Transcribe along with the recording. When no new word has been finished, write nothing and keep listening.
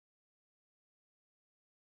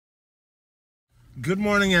Good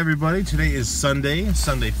morning, everybody. Today is Sunday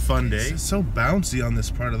fun day. It's so bouncy on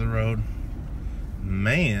this part of the road.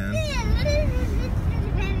 Man.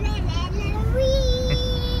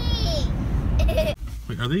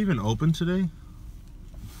 Wait, are they even open today?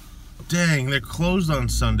 Dang, they're closed on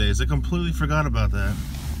Sundays. I completely forgot about that.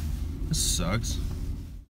 This sucks.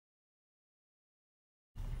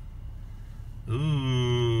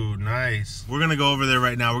 Ooh, nice. We're gonna go over there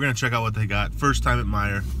right now. We're gonna check out what they got. First time at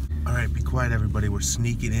Meijer. All right, be quiet, everybody. We're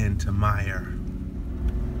sneaking into Meijer.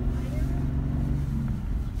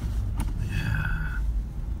 Yeah.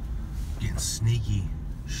 Getting sneaky.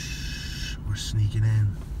 Shh, we're sneaking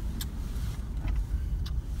in.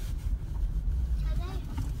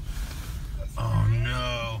 Oh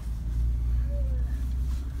no.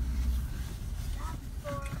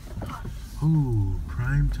 Ooh,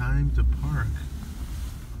 prime time to park.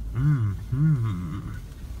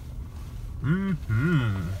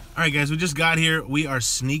 Alright guys, we just got here. We are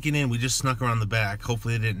sneaking in. We just snuck around the back.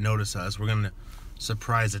 Hopefully they didn't notice us. We're gonna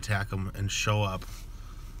surprise attack them and show up.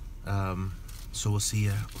 So we'll see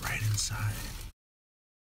you right inside.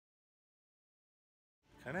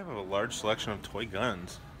 Kind of have a large selection of toy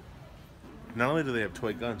guns. Not only do they have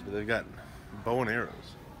toy guns, but they've got bow and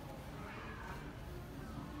arrows.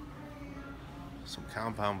 Some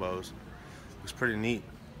compound bows. Looks pretty neat.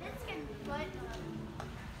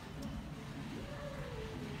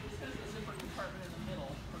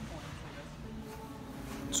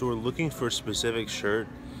 So we're looking for a specific shirt,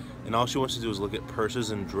 and all she wants to do is look at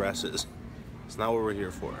purses and dresses. It's not what we're here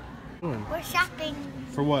for. We're shopping.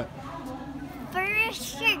 For what? For a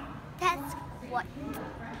shirt that's white.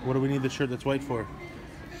 What do we need the shirt that's white for?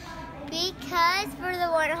 Because for the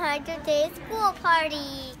 100-day school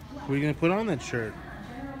party. What are you going to put on that shirt?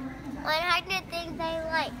 100 things I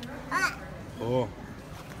like. Oh.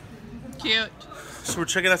 Cute. So we're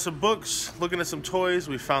checking out some books, looking at some toys.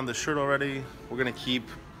 We found the shirt already. We're going to keep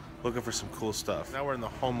looking for some cool stuff. Now we're in the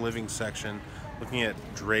home living section, looking at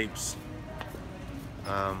drapes.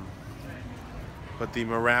 But the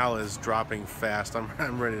morale is dropping fast.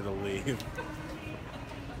 I'm ready to leave.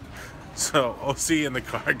 So I'll see you in the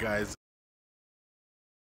car, guys.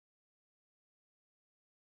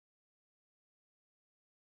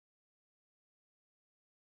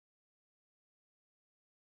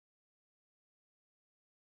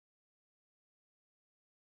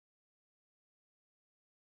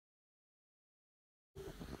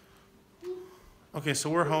 Okay, so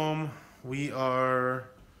we're home. We are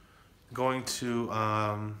going to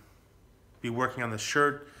be working on the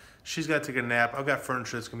shirt. She's got to take a nap. I've got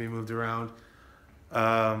furniture that's going to be moved around.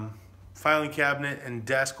 Filing cabinet and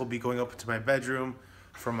desk will be going up into my bedroom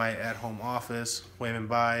for my at-home office. Waving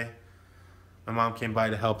by. My mom came by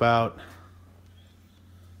to help out.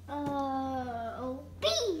 All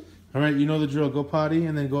right, you know the drill. Go potty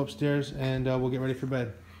and then go upstairs and we'll get ready for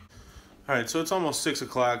bed. All right, so it's almost 6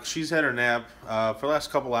 o'clock. She's had her nap. For the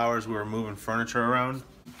last couple hours, we were moving furniture around.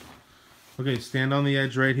 Okay, stand on the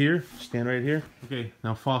edge right here. Stand right here. Okay,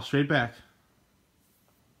 now fall straight back.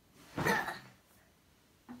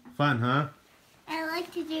 Fun, huh? I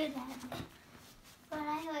like to do that. But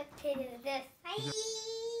I like to do this.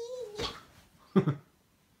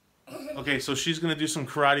 Okay, so she's going to do some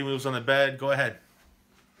karate moves on the bed. Go ahead.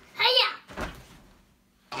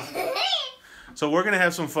 So we're going to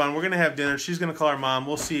have some fun. We're going to have dinner. She's going to call her mom.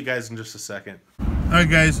 We'll see you guys in just a second. Alright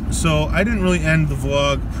guys, so I didn't really end the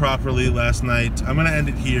vlog properly last night. I'm going to end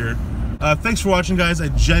it here. Thanks for watching, guys. I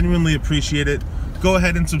genuinely appreciate it. Go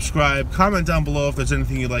ahead and subscribe. Comment down below if there's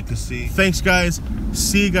anything you'd like to see. Thanks, guys.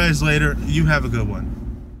 See you guys later. You have a good one.